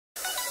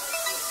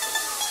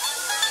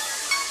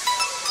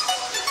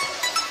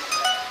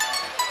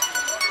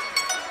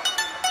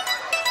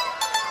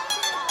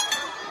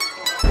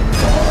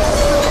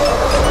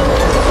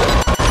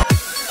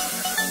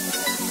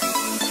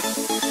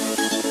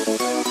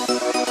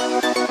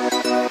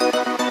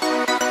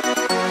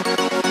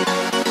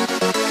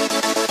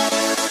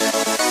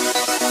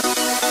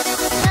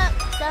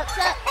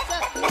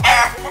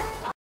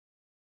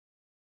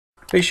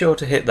be sure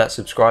to hit that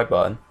subscribe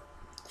button.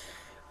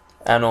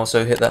 And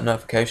also hit that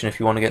notification if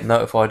you want to get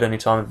notified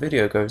anytime a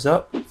video goes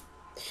up.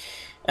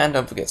 And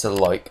don't forget to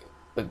like,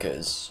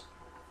 because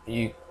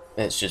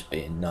it's just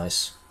being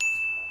nice.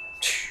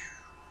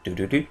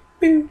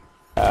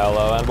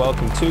 Hello and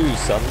welcome to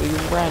Suddenly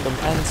Random,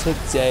 and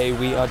today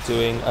we are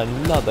doing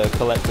another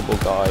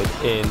collectible guide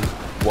in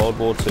World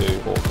War II,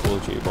 or Call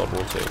of Duty World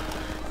War II.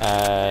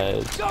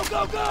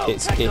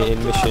 It's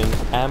in mission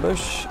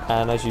ambush,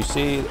 and as you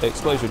see, the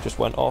explosion just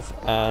went off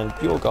and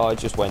your guy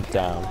just went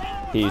down.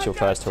 He's your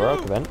first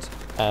heroic event,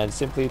 and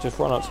simply just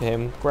run up to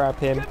him, grab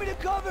him,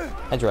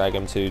 and drag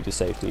him to the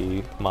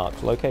safety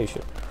marked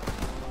location.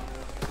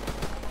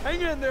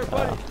 Hang in there,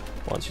 buddy.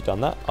 Once you've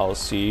done that, I'll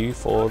see you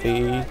for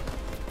the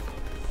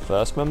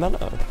first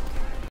memento.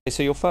 Okay,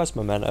 so your first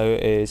memento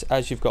is,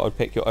 as you've got to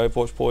pick your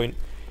Overwatch point,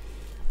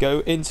 go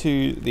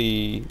into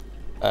the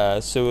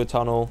sewer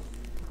tunnel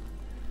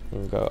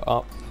and go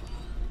up.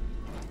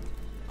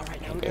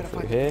 And go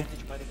through here.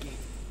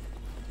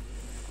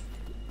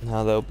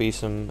 Now there'll be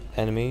some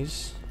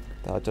enemies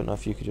that I don't know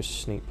if you could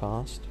just sneak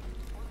past.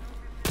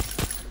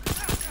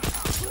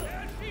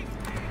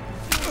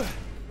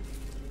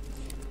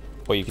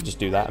 Or you could just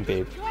do that and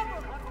be...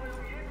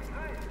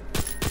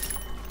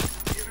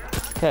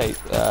 Okay,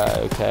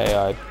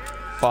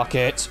 fuck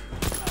it.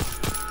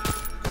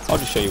 I'll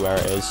just show you where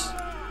it is.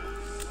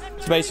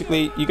 So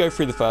basically, you go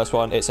through the first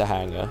one, it's a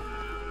hangar.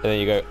 And then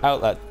you go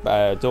out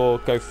that door,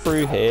 go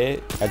through here,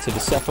 and to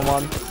the second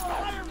one.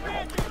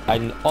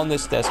 And on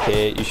this desk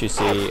here, you should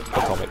see a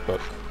comic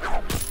book.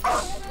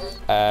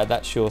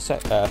 That's your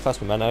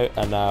first memento,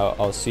 and now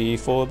I'll see you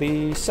for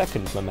the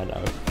second memento.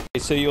 Okay,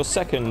 so your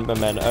second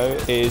memento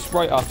is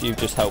right after you've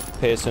just helped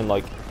Pearson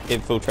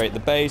infiltrate the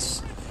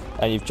base,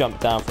 and you've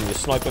jumped down from your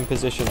sniping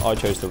position. I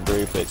chose the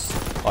roof.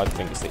 I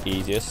think it's the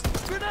easiest.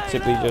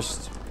 Simply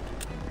just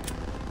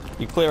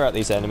you clear out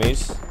these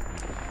enemies,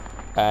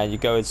 and you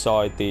go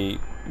inside the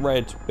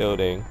red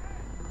building.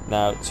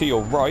 Now to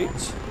your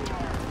right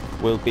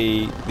will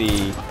be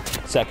the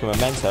second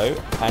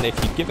memento, and if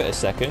you give it a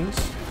second,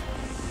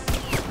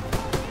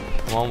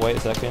 come on, wait a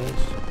second,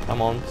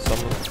 come on,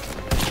 someone,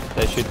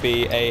 there should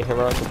be a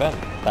heroic event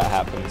that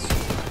happens.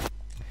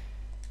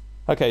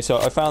 Okay, so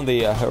I found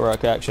the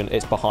heroic action.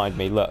 It's behind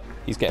me, look,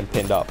 he's getting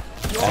pinned up,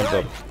 and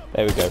boom,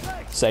 there we go,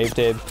 saved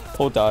him,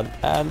 all done,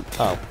 and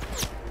oh.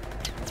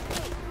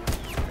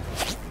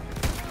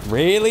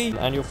 Really?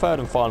 And your third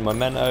and final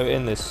memento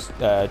in this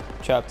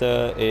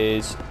chapter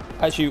is,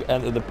 as you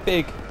enter the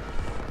big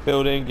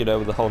building, you know,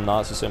 with the whole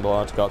Nazi symbol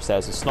on, to go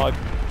upstairs and snipe.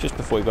 Just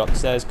before you go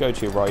upstairs, go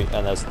to your right,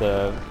 and there's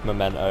the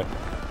memento.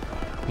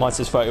 Mine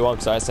says 31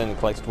 because I accidentally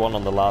collected one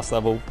on the last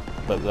level,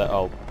 but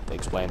I'll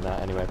explain that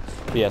anyway.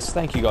 But yes,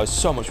 thank you guys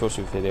so much for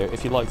watching the video.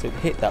 If you liked it,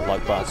 hit that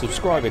like button,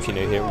 subscribe if you're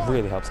new here, it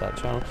really helps out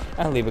the channel,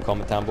 and leave a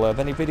comment down below of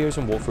any videos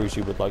and walkthroughs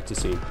you would like to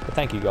see. But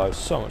thank you guys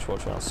so much for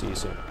watching, I'll see you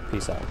soon.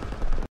 Peace out.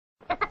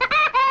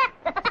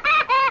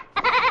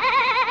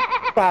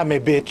 Bye me,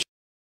 bitch.